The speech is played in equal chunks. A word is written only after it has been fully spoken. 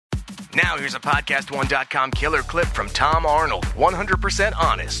Now here's a PodcastOne.com killer clip from Tom Arnold, 100%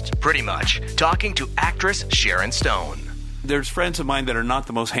 honest, pretty much, talking to actress Sharon Stone. There's friends of mine that are not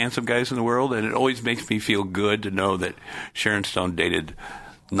the most handsome guys in the world, and it always makes me feel good to know that Sharon Stone dated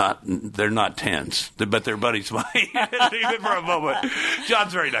they're not 10s, but they're buddies of mine, even for a moment.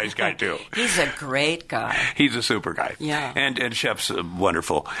 John's a very nice guy, too. He's a great guy. He's a super guy. Yeah. And Shep's a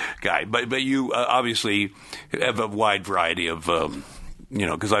wonderful guy. But you obviously have a wide variety of,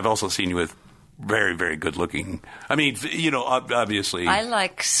 because I've also seen you with very, very good-looking, obviously. I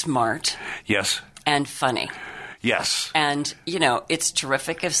like smart. Yes. And funny. Yes. And, it's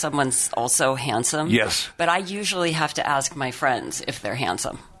terrific if someone's also handsome. Yes. But I usually have to ask my friends if they're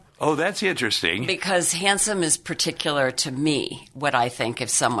handsome. Oh, that's interesting. Because handsome is particular to me, what I think if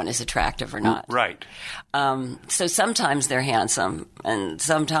someone is attractive or not. Right. So sometimes they're handsome, and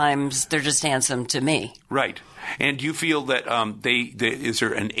sometimes they're just handsome to me. Right. And do you feel that is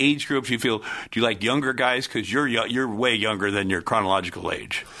there an age group? Do you like younger guys? Because you're way younger than your chronological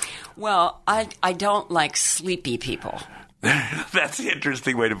age. Well, I don't like sleepy people. That's the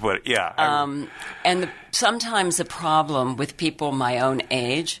interesting way to put it. Yeah. Sometimes the problem with people my own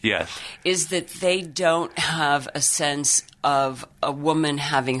age is that they don't have a sense of a woman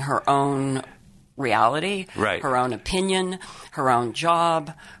having her own reality, her own opinion, her own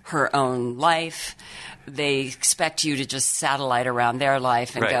job, her own life. They expect you to just satellite around their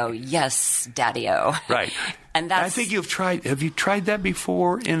life and go, yes, daddy-o. Right. And that's, I think have you tried that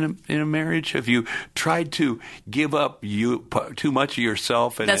before in a marriage? Have you tried to give up too much of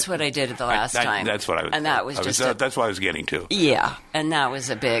yourself? And that's what I did the last time. That's what I was. And that was that's what I was getting to. Yeah, and that was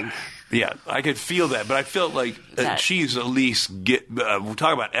a big. Yeah, I could feel that, but I felt like she's at least we're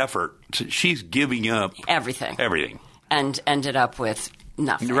talking about effort. She's giving up everything, and ended up with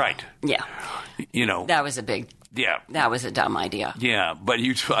nothing. Right. Yeah. That was a big. Yeah, that was a dumb idea. Yeah, but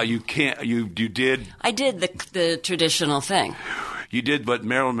you can't. You did. I did the traditional thing. You did what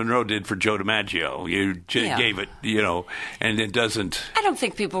Marilyn Monroe did for Joe DiMaggio. You gave it, and it doesn't. I don't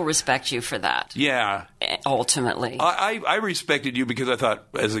think people respect you for that. Yeah. Ultimately. I respected you because I thought,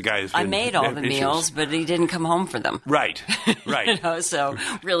 as a guy, I made all the meals, but he didn't come home for them. Right. So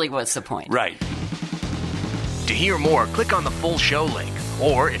really, what's the point? Right. To hear more, click on the full show link.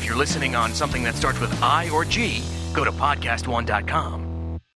 Or if you're listening on something that starts with I or G, go to PodcastOne.com.